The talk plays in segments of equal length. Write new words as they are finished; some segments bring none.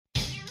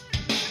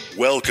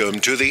Welcome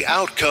to the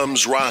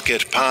Outcomes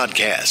Rocket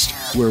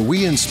podcast, where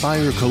we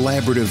inspire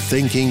collaborative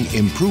thinking,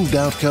 improved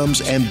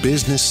outcomes, and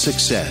business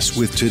success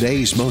with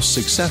today's most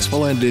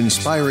successful and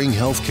inspiring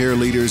healthcare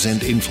leaders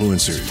and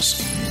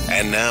influencers.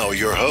 And now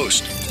your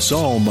host,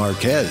 Saul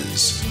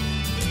Marquez.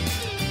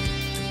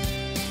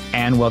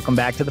 And welcome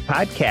back to the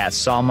podcast.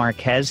 Saul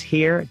Marquez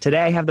here.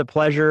 Today I have the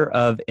pleasure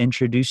of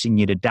introducing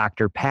you to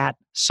Dr. Pat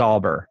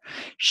Salber.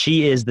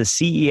 She is the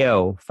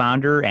CEO,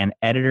 founder, and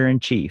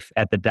editor-in-chief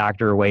at The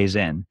Doctor Weighs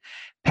In.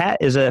 Pat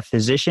is a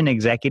physician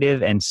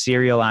executive and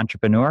serial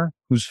entrepreneur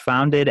who's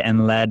founded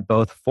and led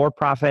both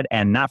for-profit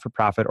and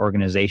not-for-profit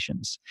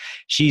organizations.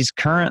 She's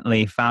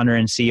currently founder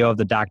and CEO of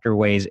The Doctor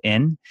Weighs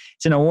In.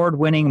 It's an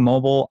award-winning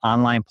mobile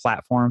online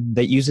platform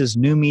that uses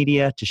new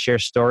media to share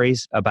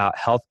stories about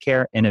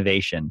healthcare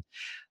innovation.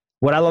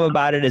 What I love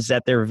about it is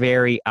that they're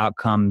very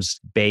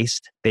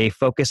outcomes-based. They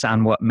focus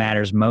on what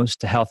matters most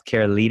to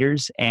healthcare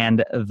leaders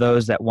and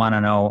those that want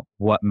to know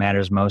what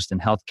matters most in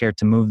healthcare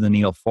to move the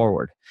needle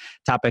forward.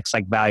 Topics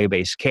like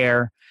value-based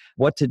care,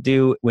 what to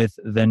do with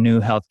the new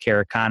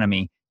healthcare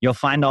economy. You'll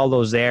find all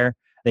those there.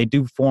 They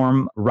do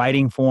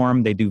writing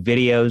form, they do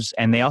videos,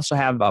 and they also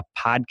have a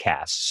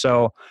podcast.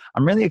 So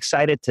I'm really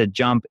excited to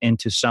jump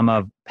into some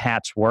of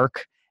Pat's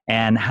work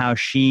and how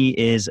she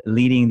is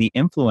leading the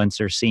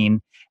influencer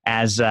scene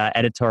as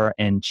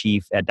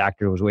editor-in-chief at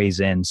Doctor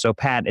Weighs In. So,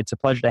 Pat, it's a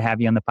pleasure to have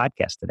you on the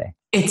podcast today.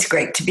 It's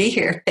great to be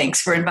here.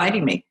 Thanks for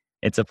inviting me.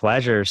 It's a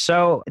pleasure.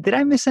 So, did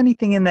I miss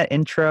anything in that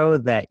intro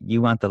that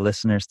you want the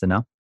listeners to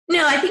know?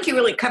 No, I think you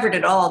really covered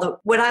it all.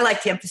 What I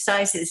like to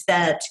emphasize is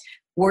that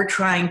we're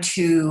trying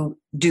to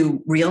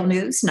do real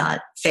news, not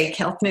fake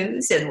health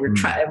news. And we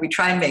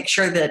try and make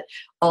sure that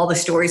all the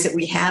stories that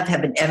we have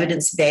an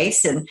evidence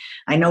base. And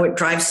I know it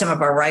drives some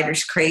of our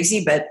writers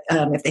crazy, but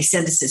if they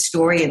send us a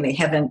story and they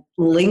haven't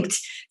linked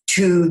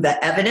to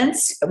the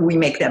evidence, we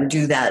make them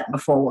do that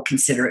before we'll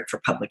consider it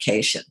for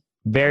publication.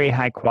 Very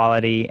high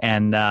quality.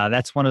 And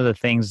that's one of the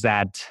things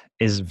that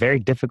is very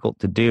difficult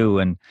to do.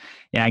 And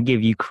I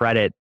give you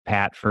credit,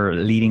 Pat, for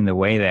leading the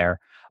way there.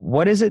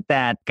 What is it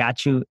that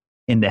got you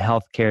into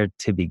healthcare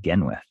to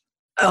begin with?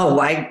 Oh,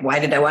 why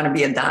did I want to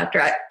be a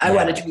doctor? I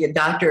wanted to be a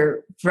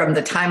doctor from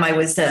the time I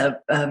was a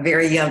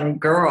very young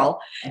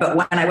girl. But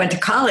when I went to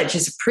college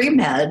as a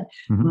pre-med,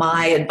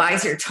 my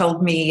advisor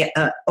told me,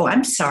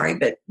 I'm sorry,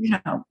 but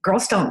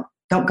girls don't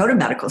go to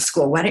medical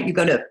school. Why don't you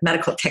go to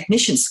medical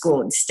technician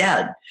school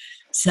instead?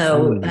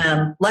 So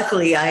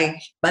luckily,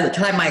 by the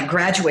time I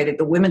graduated,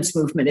 the women's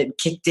movement had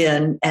kicked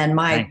in, and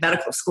my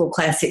medical school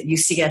class at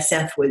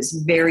UCSF was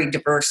very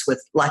diverse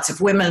with lots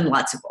of women,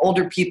 lots of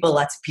older people,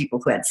 lots of people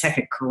who had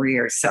second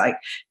careers. So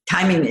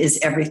timing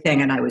is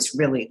everything, and I was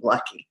really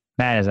lucky.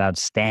 That is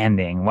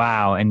outstanding.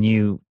 Wow. And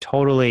you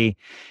totally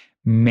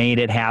made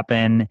it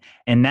happen.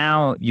 And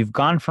now you've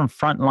gone from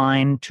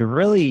frontline to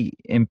really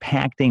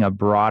impacting a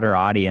broader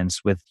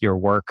audience with your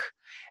work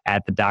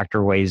at The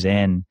Doctor Weighs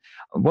In.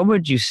 What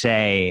would you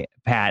say,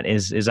 Pat,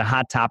 is a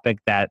hot topic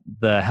that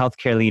the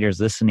healthcare leaders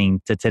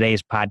listening to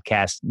today's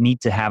podcast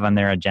need to have on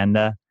their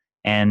agenda?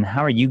 And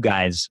how are you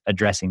guys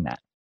addressing that?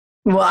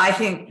 Well, I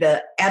think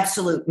the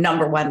absolute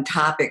number one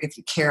topic, if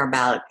you care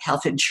about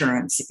health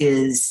insurance,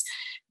 is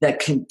the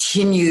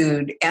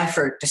continued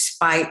effort,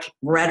 despite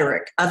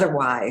rhetoric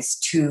otherwise,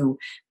 to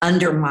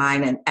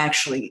undermine and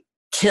actually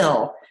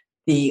kill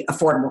the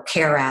Affordable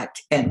Care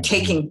Act and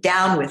taking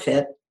down with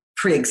it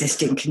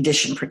pre-existing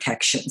condition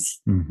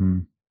protections.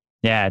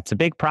 Yeah, it's a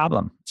big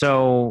problem.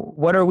 So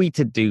what are we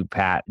to do,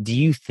 Pat? Do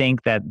you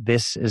think that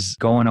this is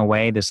going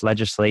away, this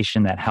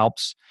legislation that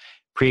helps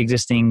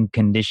patients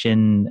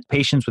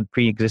with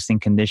pre-existing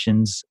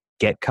conditions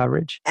get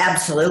coverage?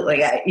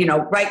 Absolutely.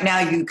 Right now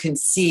you can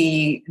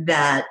see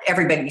that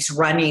everybody's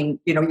running,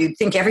 you'd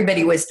think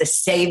everybody was the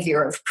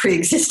savior of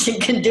pre-existing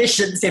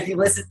conditions if you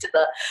listen to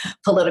the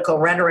political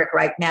rhetoric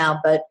right now.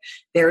 But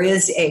there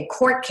is a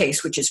court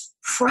case, which is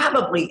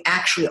probably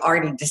actually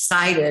already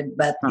decided,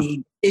 but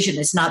the decision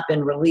has not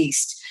been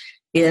released,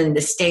 in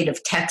the state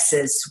of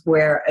Texas,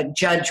 where a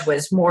judge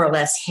was more or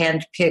less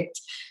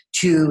handpicked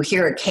to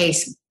hear a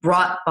case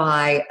brought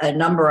by a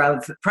number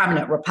of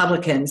prominent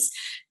Republicans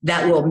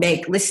that will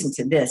listen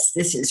to this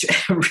is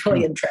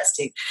really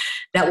interesting,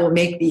 that will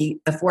make the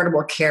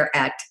Affordable Care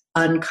Act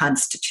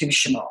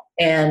unconstitutional.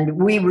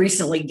 And we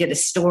recently did a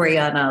story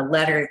on a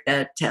letter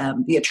that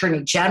the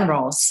Attorney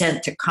General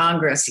sent to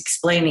Congress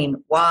explaining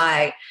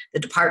why the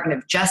Department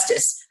of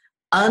Justice,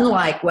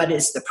 unlike what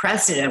is the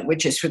precedent,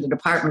 which is for the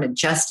Department of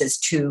Justice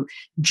to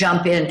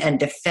jump in and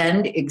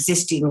defend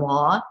existing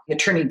law, the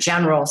Attorney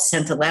General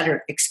sent a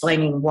letter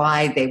explaining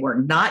why they were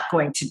not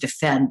going to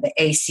defend the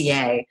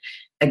ACA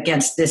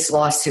against this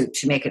lawsuit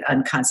to make it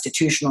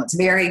unconstitutional. It's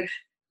very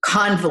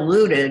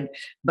convoluted,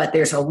 but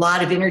there's a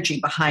lot of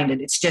energy behind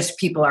it. It's just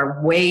people are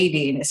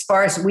waiting. As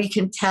far as we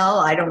can tell,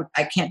 I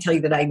can't tell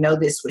you that I know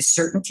this with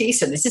certainty,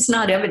 so this is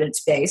not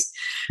evidence-based,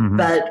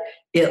 but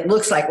it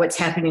looks like what's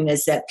happening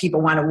is that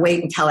people want to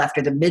wait until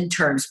after the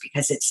midterms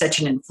because it's such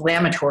an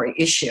inflammatory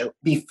issue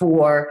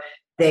before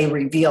they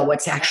reveal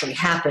what's actually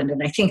happened.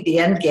 And I think the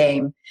end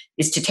game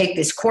is to take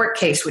this court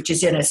case, which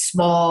is in a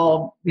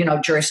small,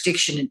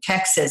 jurisdiction in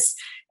Texas,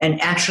 and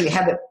actually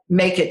have it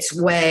make its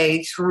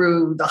way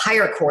through the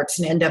higher courts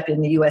and end up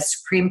in the U.S.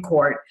 Supreme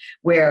Court,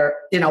 where,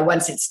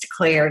 once it's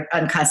declared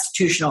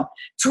unconstitutional,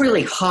 it's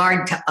really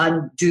hard to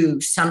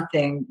undo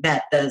something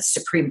that the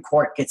Supreme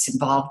Court gets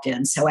involved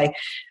in. So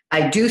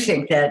I do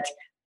think that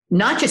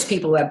not just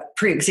people who have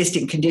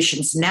pre-existing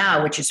conditions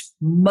now, which is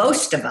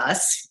most of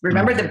us.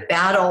 Remember the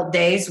bad old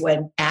days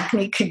when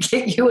acne could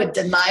get you a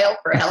denial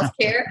for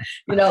healthcare?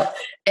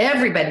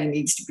 Everybody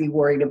needs to be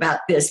worried about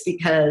this,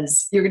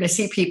 because you're going to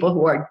see people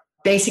who are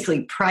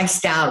basically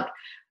priced out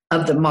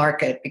of the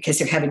market because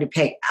they're having to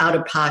pay out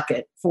of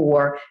pocket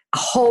for a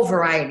whole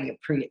variety of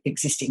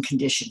pre-existing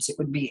conditions. It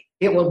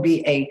will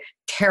be a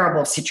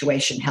terrible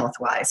situation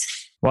health-wise.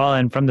 Well,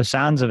 and from the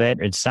sounds of it,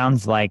 it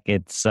sounds like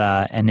it's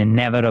an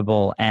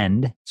inevitable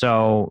end.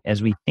 So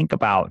as we think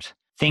about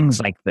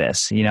things like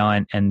this,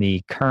 and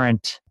the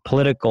current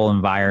political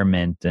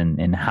environment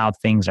and how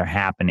things are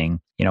happening,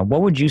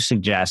 what would you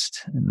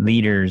suggest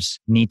leaders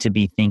need to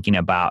be thinking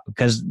about?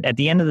 Because at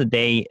the end of the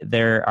day,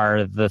 there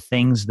are the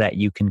things that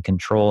you can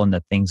control and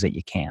the things that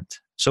you can't.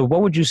 So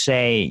what would you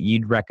say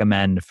you'd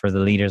recommend for the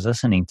leaders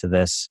listening to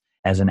this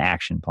as an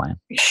action plan?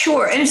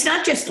 Sure. And it's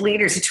not just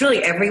leaders, it's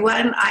really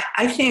everyone.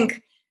 I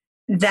think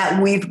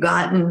that we've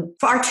gotten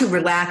far too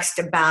relaxed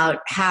about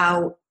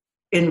how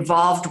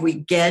involved we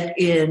get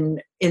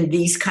in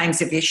these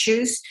kinds of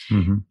issues.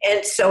 Mm-hmm.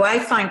 And so I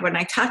find when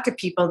I talk to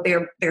people,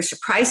 they're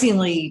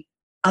surprisingly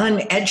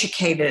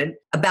uneducated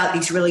about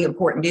these really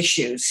important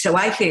issues. So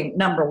I think,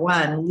 number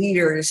one,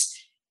 leaders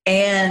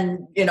and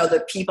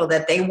the people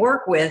that they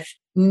work with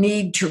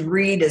need to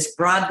read as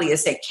broadly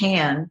as they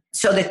can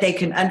so that they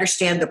can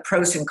understand the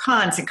pros and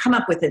cons and come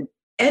up with an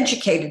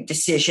educated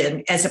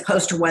decision, as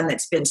opposed to one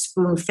that's been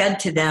spoon-fed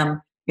to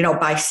them,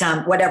 by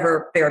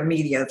whatever their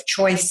media of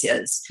choice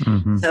is.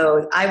 Mm-hmm.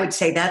 So I would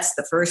say that's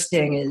the first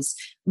thing, is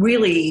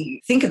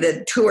really think of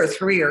the 2 or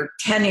 3 or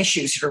 10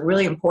 issues that are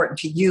really important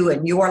to you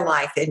and your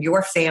life and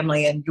your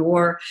family and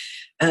your,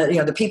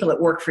 the people that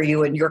work for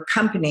you and your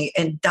company,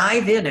 and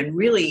dive in and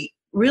really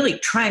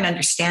try and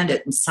understand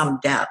it in some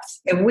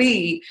depth. And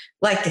we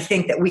like to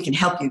think that we can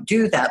help you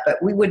do that, but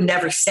we would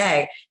never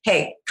say,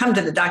 hey, come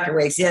to the Dr.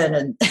 Weighs In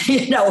and,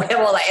 we have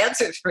all the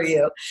answers for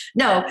you.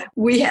 No,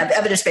 we have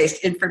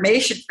evidence-based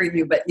information for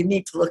you, but you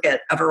need to look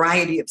at a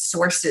variety of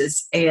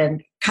sources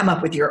and come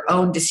up with your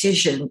own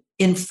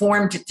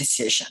informed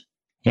decision.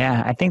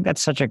 Yeah, I think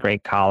that's such a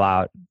great call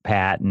out,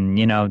 Pat. And,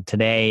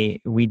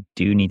 today we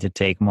do need to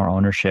take more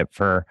ownership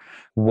for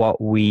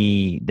what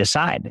we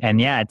decide.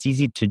 And yeah, it's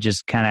easy to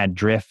just kind of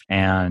drift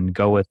and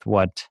go with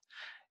what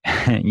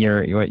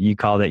what you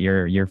called it,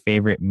 your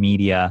favorite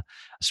media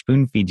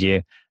spoon feeds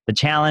you. The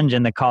challenge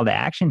and the call to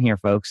action here,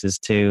 folks, is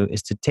to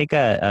take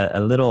a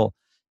little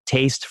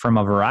taste from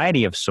a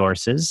variety of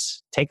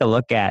sources, take a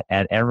look at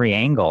every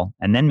angle,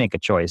 and then make a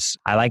choice.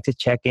 I like to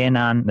check in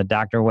on the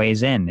Dr.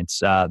 Weighs In. It's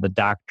the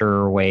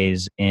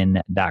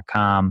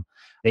drweighsin.com.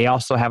 They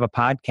also have a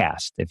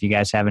podcast. If you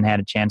guys haven't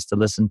had a chance to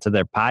listen to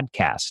their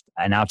podcast,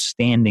 an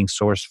outstanding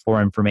source for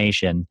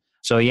information.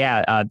 So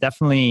yeah,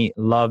 definitely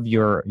love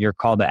your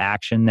call to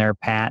action there,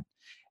 Pat.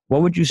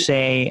 What would you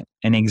say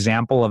an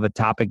example of a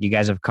topic you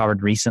guys have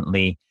covered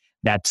recently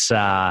that's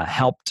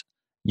helped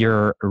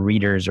your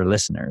readers or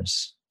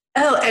listeners?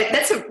 Oh,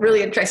 that's a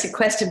really interesting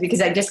question, because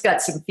I just got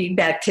some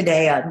feedback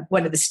today on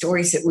one of the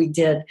stories that we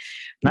did.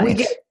 Nice. We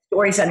get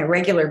stories on a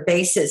regular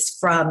basis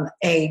from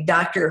a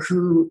doctor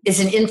who is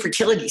an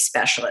infertility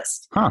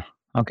specialist. Huh.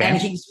 Okay. And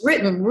he's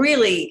written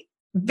really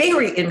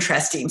very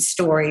interesting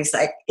stories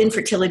like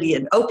infertility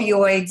and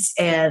opioids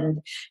and,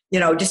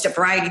 just a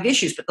variety of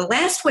issues. But the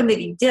last one that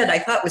he did, I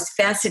thought was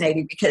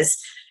fascinating, because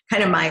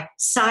kind of my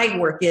side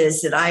work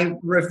is that I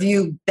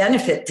review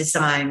benefit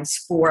designs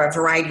for a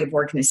variety of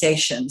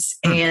organizations.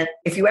 And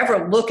if you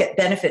ever look at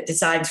benefit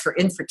designs for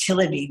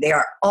infertility, they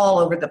are all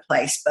over the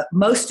place, but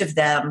most of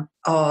them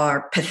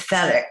are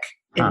pathetic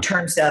in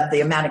terms of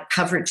the amount of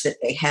coverage that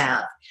they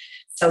have.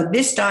 So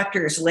this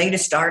doctor's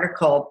latest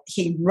article,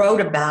 he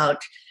wrote about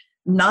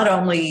not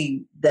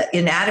only the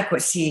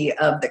inadequacy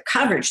of the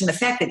coverage and the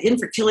fact that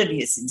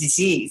infertility is a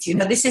disease.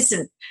 This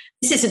isn't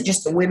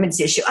just a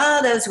women's issue.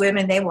 Oh, those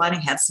women, they want to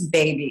have some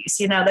babies.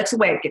 That's the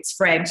way it gets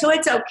framed. So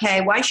it's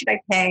okay. Why should I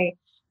pay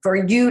for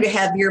you to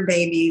have your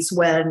babies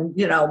when,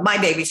 my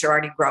babies are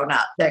already grown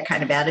up? That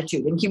kind of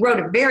attitude. And he wrote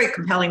a very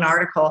compelling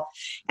article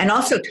and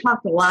also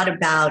talked a lot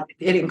about,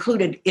 it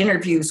included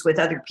interviews with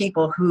other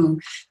people who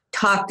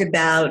talked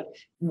about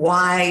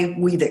why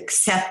we've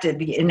accepted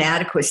the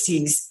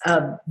inadequacies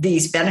of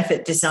these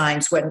benefit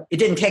designs when it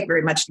didn't take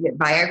very much to get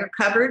Viagra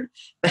covered,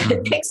 but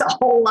it takes a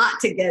whole lot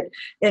to get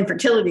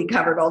infertility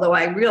covered. Although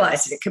I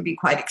realize that it could be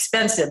quite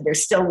expensive,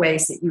 there's still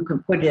ways that you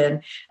can put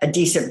in a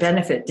decent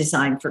benefit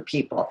design for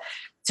people.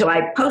 So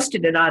I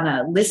posted it on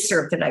a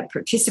listserv that I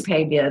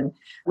participate in,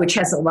 which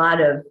has a lot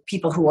of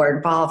people who are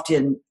involved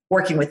in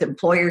working with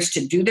employers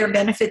to do their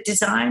benefit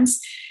designs.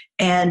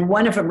 And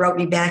one of them wrote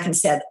me back and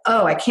said,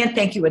 "Oh, I can't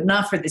thank you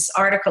enough for this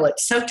article.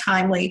 It's so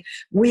timely.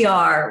 We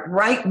are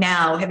right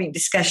now having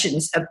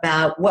discussions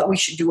about what we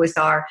should do with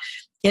our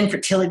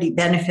infertility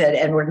benefit,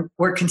 and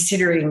we're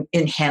considering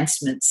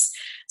enhancements."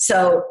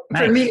 So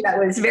nice. For me, that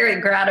was very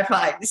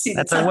gratifying to see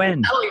that's that a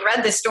win. not only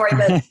read the story,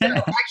 but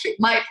actually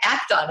might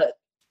act on it.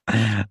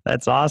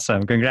 That's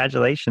awesome.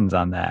 Congratulations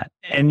on that.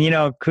 And,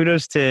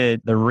 kudos to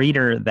the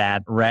reader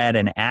that read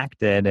and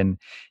acted. And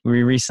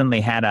we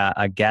recently had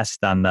a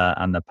guest on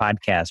the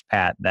podcast,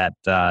 Pat, that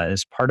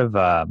is part of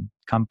a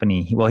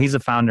company. Well, he's a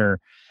founder,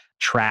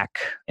 Track,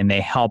 and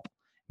they help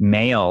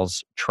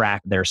males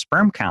track their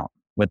sperm count.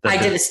 I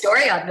did a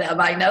story on them.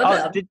 I know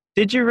them.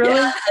 Did you really?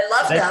 Yeah, I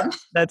love them.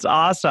 That's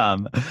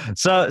awesome.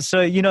 So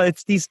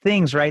it's these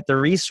things, right? The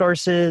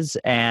resources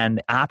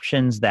and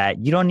options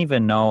that you don't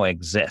even know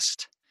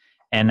exist.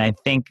 And I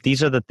think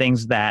these are the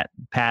things that,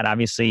 Pat,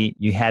 obviously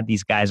you had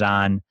these guys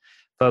on.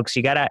 Folks,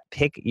 you got to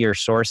pick your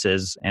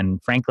sources.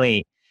 And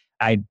frankly,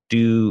 I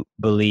do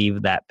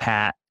believe that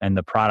Pat and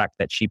the product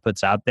that she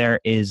puts out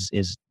there is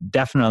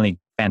definitely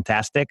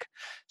fantastic.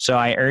 So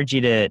I urge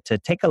you to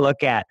take a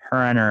look at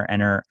her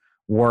and her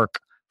work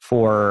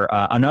for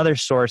another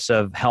source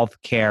of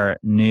healthcare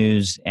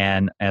news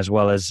and as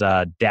well as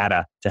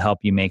data to help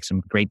you make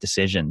some great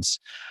decisions.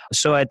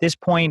 So at this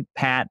point,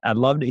 Pat, I'd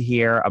love to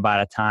hear about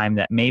a time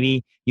that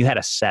maybe you had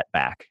a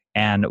setback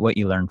and what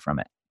you learned from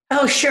it.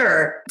 Oh,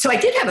 sure. So I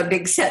did have a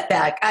big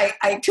setback.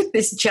 I took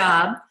this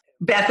job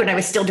back when I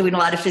was still doing a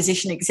lot of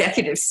physician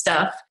executive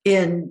stuff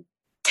in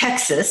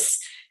Texas,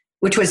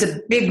 which was a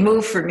big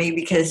move for me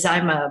because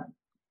I'm a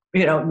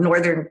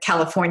Northern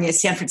California,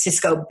 San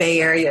Francisco Bay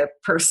Area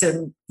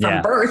person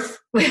from birth.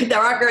 There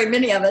aren't very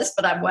many of us,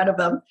 but I'm one of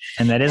them.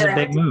 And that is a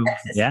big move.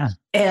 Texas, yeah.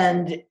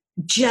 And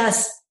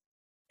just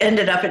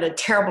ended up in a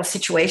terrible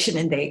situation,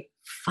 and they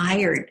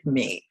fired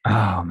me.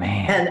 Oh,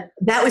 man. And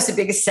that was the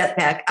biggest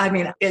setback. I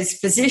mean, as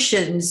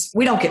physicians,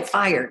 we don't get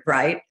fired,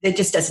 right? It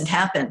just doesn't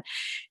happen.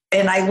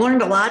 And I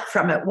learned a lot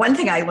from it. One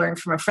thing I learned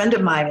from a friend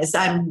of mine is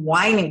I'm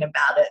whining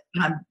about it.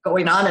 I'm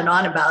going on and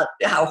on about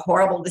how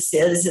horrible this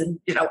is and,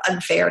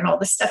 unfair and all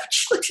this stuff. And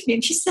she looked at me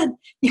and she said,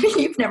 "You mean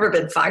you've never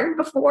been fired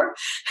before?"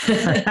 So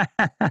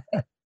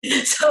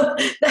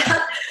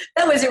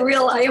that was a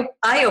real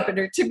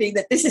eye-opener to me,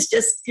 that this is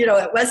just,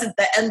 it wasn't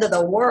the end of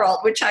the world,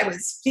 which I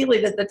was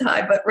feeling at the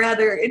time, but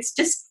rather it's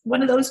just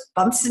one of those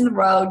bumps in the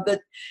road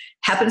that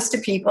happens to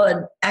people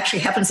and actually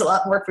happens a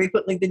lot more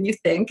frequently than you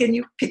think. And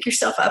you pick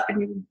yourself up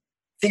and you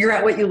figure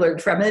out what you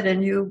learned from it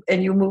and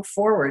you move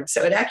forward.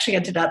 So it actually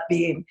ended up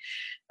being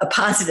a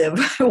positive,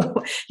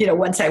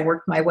 once I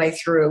worked my way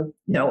through,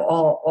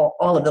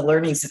 all of the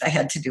learnings that I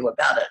had to do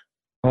about it.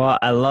 Well,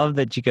 I love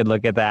that you could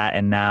look at that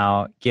and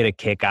now get a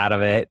kick out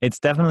of it. It's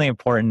definitely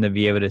important to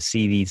be able to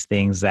see these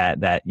things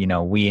that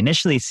we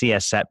initially see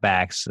as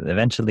setbacks,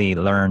 eventually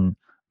learn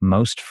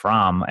most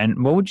from.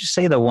 And what would you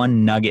say the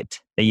one nugget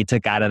that you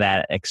took out of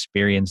that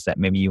experience that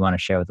maybe you want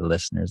to share with the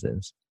listeners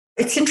is?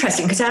 It's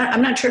interesting because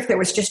I'm not sure if there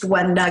was just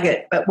one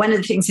nugget, but one of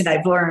the things that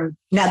I've learned,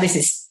 now this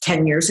is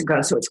 10 years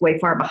ago, so it's way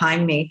far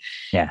behind me,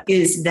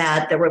 is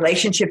that the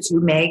relationships you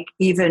make,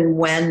 even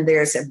when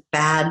there's a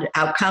bad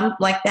outcome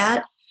like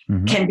that,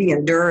 can be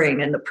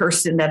enduring. And the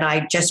person that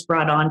I just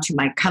brought on to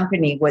my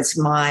company was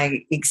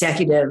my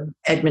executive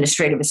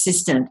administrative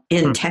assistant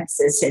in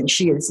Texas, and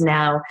she is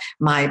now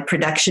my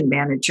production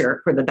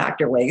manager for the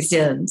Dr. Weighs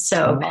In.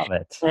 So, I love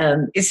it.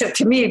 So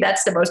to me,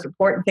 that's the most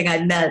important thing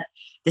I met.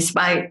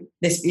 Despite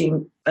this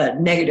being a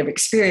negative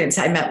experience,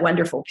 I met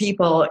wonderful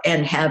people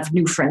and have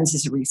new friends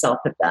as a result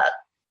of that.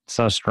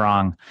 So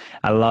strong.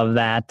 I love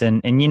that.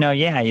 And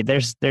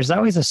there's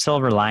always a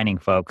silver lining,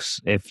 folks.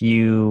 If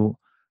you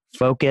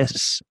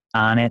focus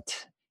on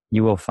it,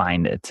 you will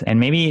find it.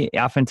 And maybe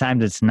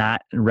oftentimes it's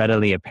not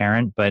readily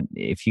apparent, but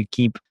if you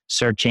keep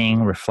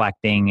searching,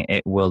 reflecting,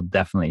 it will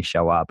definitely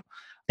show up.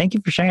 Thank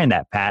you for sharing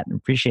that, Pat.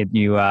 Appreciate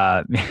you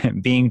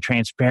being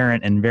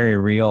transparent and very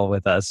real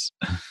with us.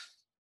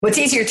 What's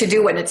easier to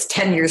do when it's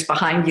 10 years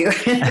behind you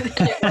than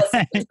it was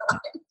at the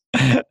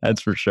time.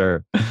 That's for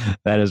sure.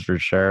 That is for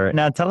sure.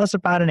 Now, tell us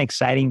about an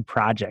exciting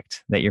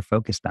project that you're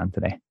focused on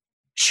today.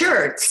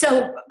 Sure.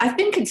 So I've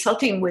been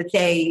consulting with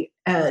a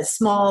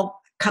small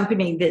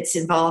company that's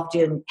involved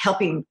in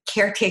helping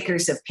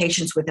caretakers of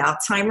patients with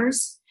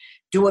Alzheimer's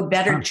do a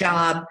better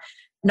job,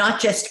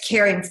 not just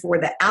caring for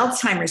the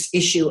Alzheimer's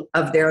issue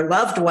of their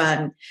loved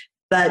one,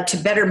 but to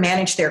better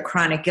manage their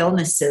chronic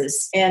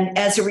illnesses. And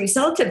as a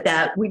result of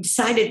that, we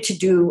decided to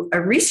do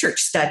a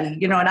research study,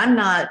 and I'm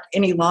not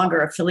any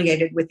longer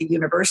affiliated with the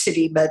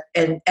university, but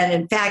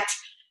in fact,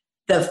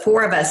 the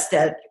four of us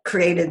that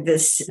created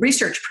this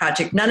research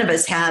project, none of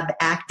us have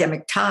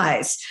academic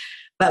ties,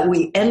 but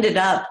we ended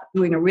up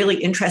doing a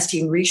really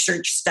interesting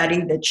research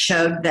study that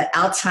showed that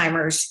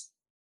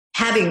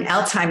having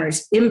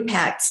Alzheimer's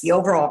impacts the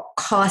overall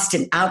cost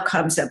and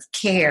outcomes of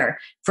care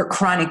for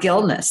chronic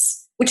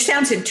illness, which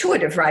sounds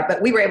intuitive, right?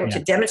 But we were able to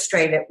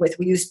demonstrate it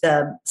we used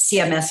the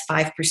CMS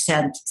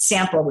 5%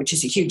 sample, which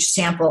is a huge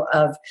sample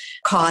of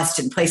cost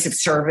and place of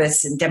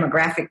service and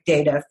demographic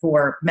data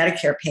for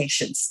Medicare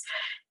patients.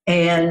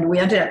 And we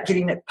ended up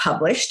getting it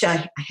published.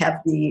 I have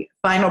the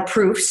final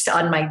proofs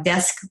on my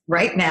desk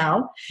right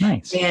now.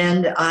 Nice.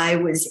 And I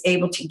was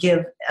able to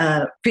give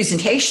a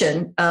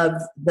presentation of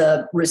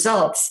the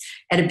results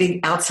at a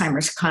big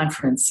Alzheimer's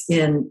conference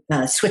in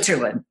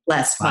Switzerland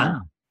last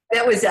month.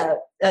 That was a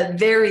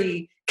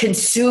very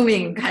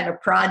consuming kind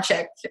of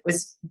project. It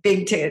was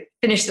big to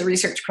finish the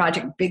research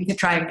project, big to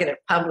try and get it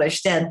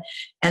published, and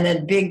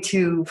then big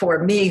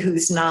for me,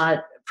 who's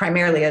not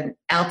primarily an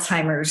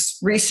Alzheimer's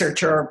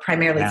researcher or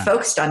primarily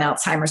focused on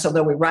Alzheimer's,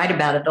 although we write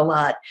about it a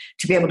lot,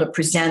 to be able to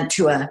present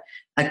to a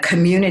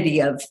community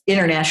of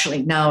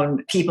internationally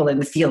known people in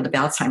the field of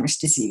Alzheimer's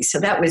disease. So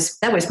that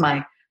was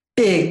my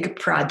big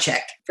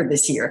project for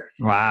this year.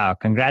 Wow.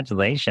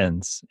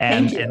 Congratulations.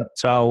 Thank you. And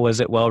so was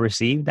it well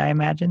received, I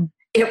imagine?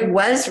 It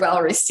was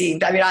well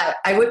received. I mean,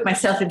 I whipped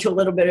myself into a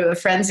little bit of a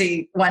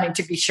frenzy wanting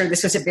to be sure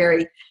this was a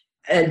very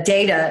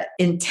data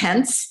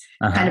intense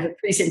kind of a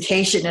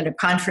presentation at a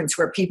conference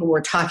where people were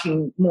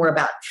talking more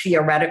about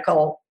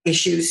theoretical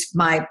issues.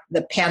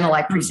 The panel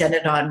I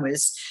presented on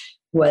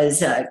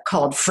was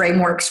called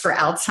Frameworks for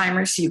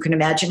Alzheimer's. So you can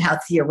imagine how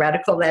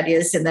theoretical that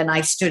is. And then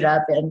I stood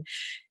up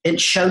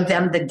and showed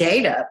them the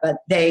data, but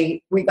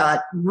we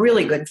got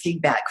really good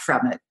feedback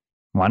from it.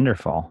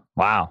 Wonderful.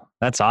 Wow.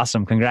 That's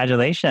awesome.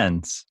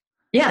 Congratulations.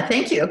 Yeah,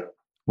 thank you.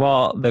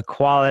 Well, the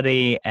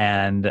quality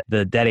and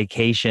the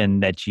dedication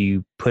that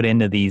you put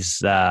into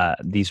these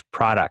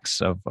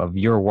products of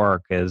your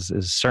work is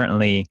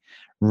certainly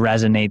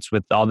resonates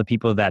with all the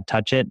people that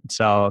touch it.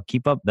 So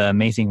keep up the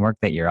amazing work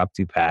that you're up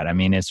to, Pat. I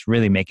mean, it's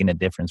really making a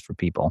difference for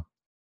people.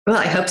 Well,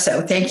 I hope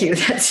so. Thank you.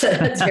 That's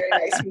very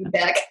nice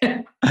feedback.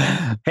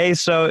 Hey,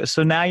 so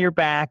now you're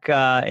back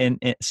in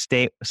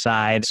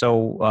stateside.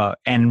 So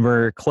and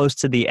we're close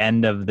to the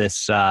end of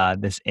this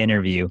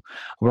interview.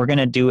 We're going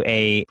to do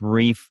a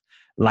brief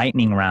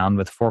lightning round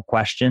with 4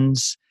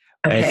 questions.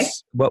 Okay.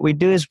 What we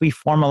do is we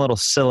form a little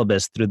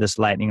syllabus through this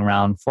lightning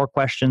round. 4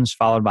 questions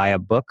followed by a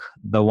book,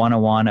 The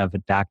 101 of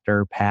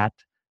Dr. Pat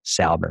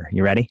Salber.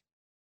 You ready?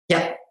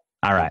 Yep.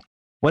 All right.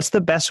 What's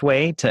the best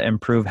way to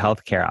improve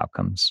healthcare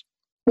outcomes?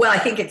 Well, I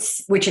think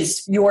which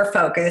is your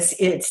focus,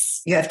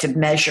 you have to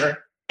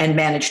measure and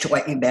manage to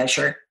what you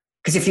measure.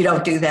 Because if you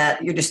don't do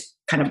that, you're just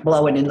kind of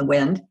blowing in the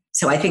wind.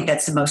 So I think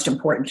that's the most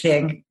important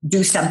thing.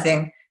 Do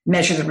something,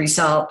 measure the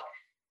result,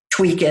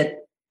 tweak it,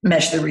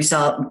 measure the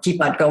result, and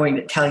keep on going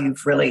until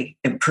you've really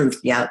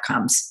improved the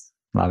outcomes.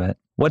 Love it.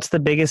 What's the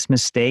biggest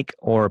mistake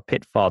or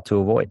pitfall to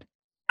avoid?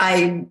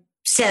 I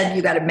said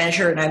you got to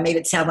measure, and I made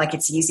it sound like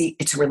it's easy.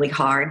 It's really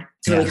hard.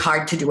 It's really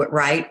hard to do it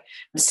right.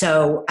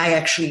 So I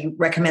actually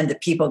recommend that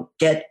people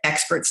get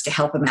experts to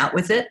help them out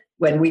with it.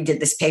 When we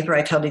did this paper,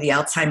 I told you the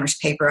Alzheimer's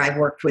paper, I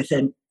worked with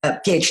a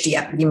PhD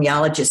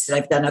epidemiologist that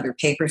I've done other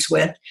papers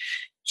with.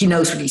 He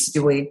knows what he's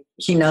doing.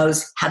 He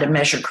knows how to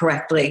measure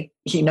correctly.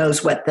 He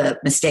knows what the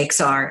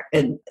mistakes are.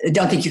 And I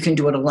don't think you can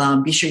do it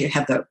alone. Be sure you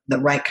have the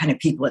right kind of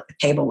people at the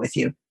table with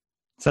you.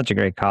 Such a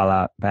great call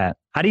out, Pat.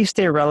 How do you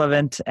stay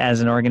relevant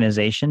as an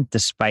organization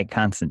despite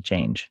constant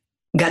change?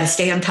 Got to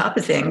stay on top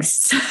of things.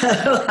 So,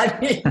 I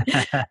mean,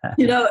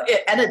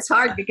 and it's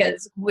hard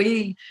because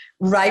we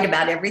write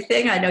about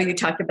everything. I know you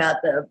talked about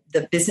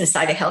the business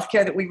side of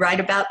healthcare that we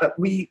write about, but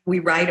we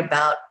write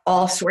about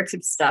all sorts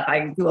of stuff.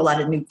 I do a lot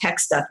of new tech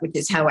stuff, which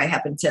is how I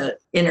happen to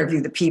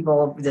interview the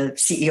people, the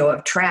CEO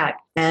of Track.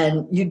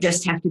 And you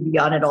just have to be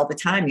on it all the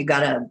time. You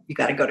gotta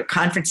go to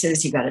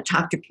conferences. You gotta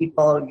talk to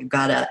people. You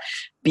gotta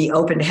be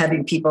open to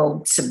having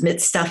people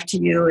submit stuff to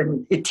you.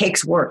 And it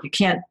takes work.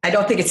 I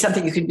don't think it's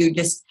something you can do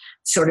just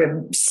sort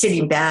of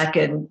sitting back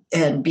and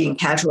being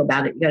casual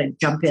about it. You gotta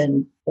jump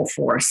in full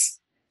force.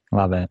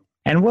 Love it.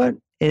 And what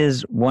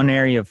is one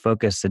area of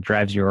focus that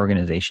drives your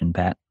organization,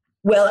 Pat?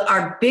 Well,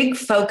 our big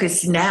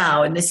focus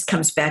now, and this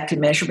comes back to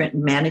measurement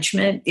and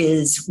management,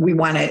 is we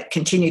want to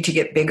continue to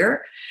get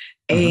bigger.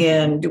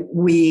 And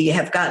we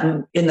have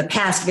gotten in the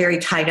past very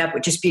tied up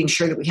with just being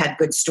sure that we had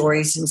good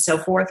stories and so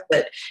forth.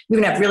 But you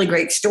can have really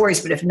great stories,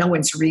 but if no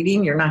one's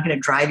reading, you're not going to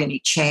drive any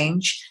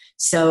change.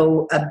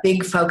 So a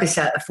big focus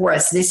for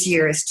us this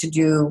year is to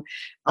do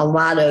a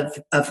lot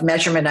of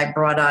measurement. I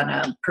brought on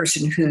a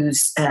person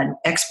who's an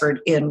expert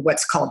in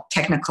what's called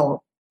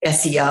technical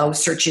SEO,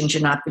 search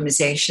engine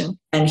optimization.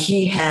 And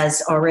he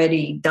has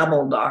already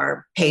doubled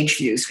our page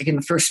views. Like in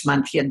the first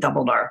month, he had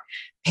doubled our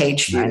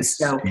page views. Nice.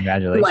 So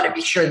Congratulations. we want to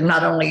be sure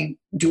not only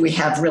do we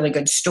have really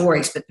good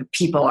stories, but the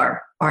people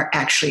are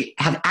actually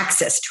have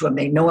access to them.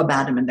 They know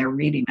about them and they're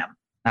reading them.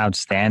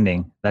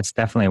 Outstanding. That's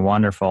definitely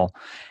wonderful.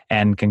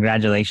 And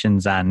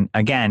congratulations on,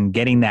 again,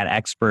 getting that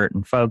expert.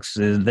 And folks,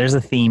 there's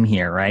a theme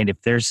here, right? If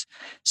there's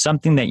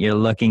something that you're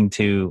looking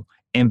to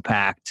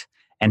impact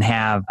and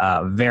have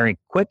a very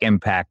quick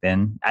impact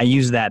in, I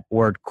use that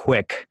word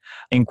quick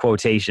in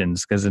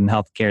quotations because in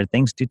healthcare,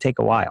 things do take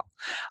a while.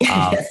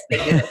 Yes,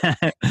 they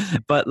do.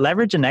 But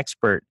leverage an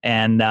expert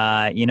and,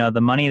 the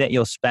money that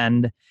you'll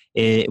spend,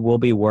 it will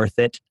be worth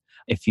it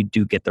if you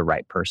do get the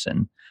right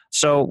person.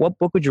 So what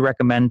book would you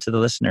recommend to the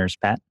listeners,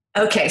 Pat?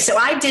 Okay, so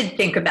I did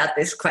think about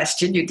this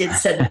question. You did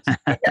send it to me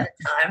at a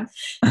time.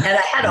 And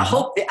I had a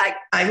hope that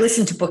I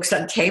listen to books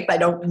on tape. I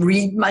don't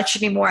read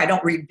much anymore. I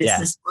don't read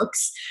business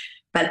books.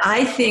 But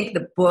I think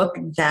the book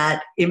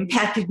that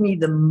impacted me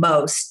the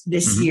most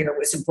this year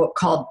was a book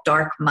called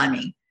Dark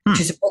Money, which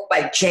is a book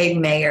by Jay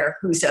Mayer,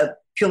 who's a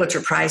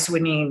Pulitzer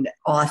Prize-winning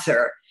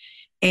author.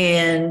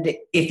 And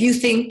if you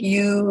think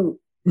you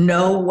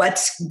know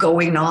what's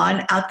going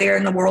on out there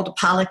in the world of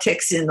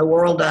politics, in the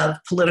world of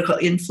political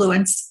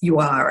influence, you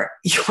are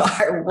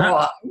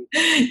wrong.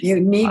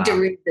 You need to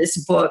read this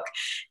book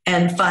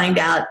and find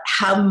out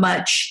how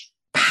much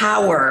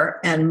power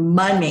and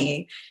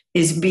money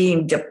is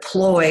being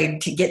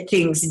deployed to get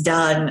things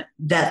done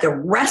that the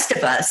rest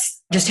of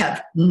us just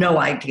have no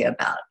idea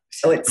about.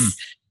 So it's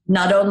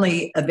not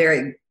only a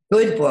very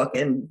good book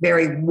and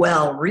very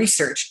well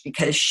researched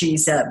because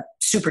she's a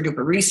super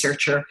duper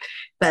researcher,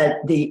 but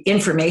the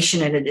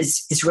information in it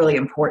is really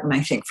important,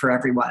 I think, for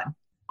everyone.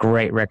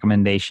 Great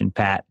recommendation,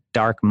 Pat.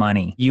 Dark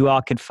Money. You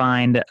all could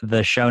find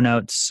the show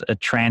notes, a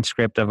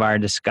transcript of our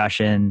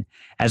discussion,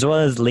 as well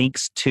as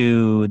links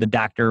to the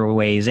Dr.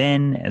 Weighs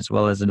In, as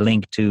well as a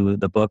link to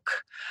the book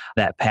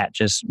that Pat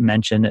just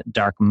mentioned,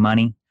 Dark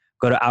Money.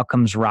 Go to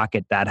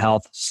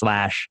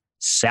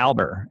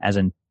outcomesrocket.health/Salber, as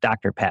in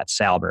Dr. Pat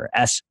Salber,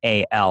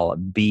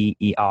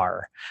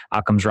 SALBER,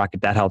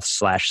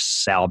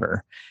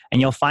 outcomesrocket.health/Salber.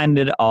 And you'll find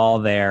it all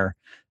there.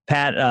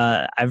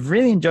 Pat, I've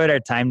really enjoyed our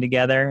time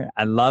together.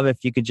 I'd love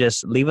if you could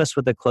just leave us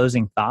with a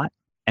closing thought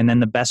and then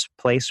the best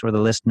place where the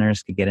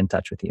listeners could get in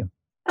touch with you.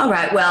 All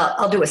right. Well,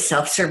 I'll do a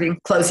self-serving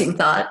closing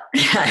thought.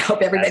 I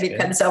hope everybody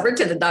comes over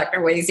to the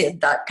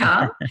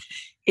drweightsin.com.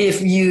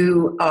 If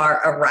you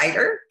are a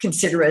writer,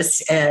 consider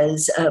us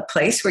as a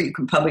place where you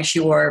can publish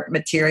your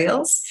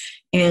materials.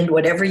 And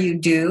whatever you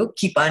do,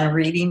 keep on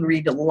reading,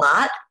 read a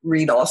lot,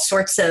 read all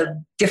sorts of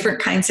different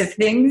kinds of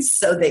things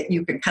so that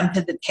you can come to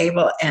the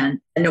table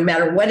and no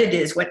matter what it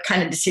is, what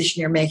kind of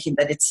decision you're making,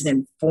 that it's an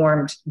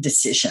informed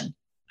decision.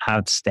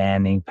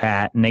 Outstanding,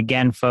 Pat. And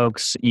again,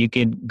 folks, you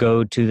could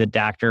go to the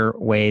Dr.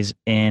 Weighs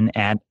In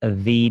at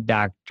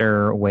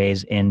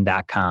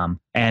thedrweightsin.com.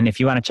 And if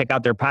you want to check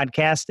out their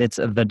podcast, it's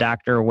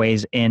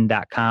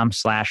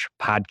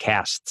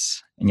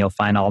thedrweightsin.com/podcasts. And you'll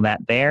find all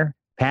that there.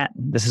 Pat,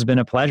 this has been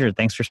a pleasure.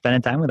 Thanks for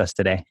spending time with us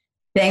today.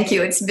 Thank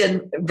you. It's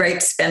been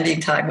great spending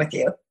time with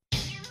you.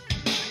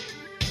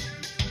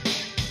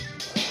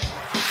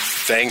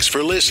 Thanks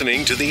for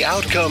listening to the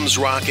Outcomes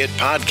Rocket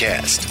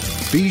podcast.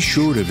 Be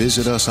sure to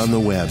visit us on the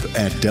web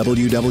at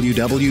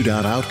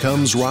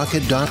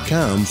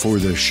www.outcomesrocket.com for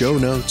the show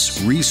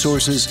notes,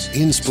 resources,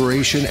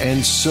 inspiration,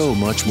 and so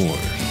much more.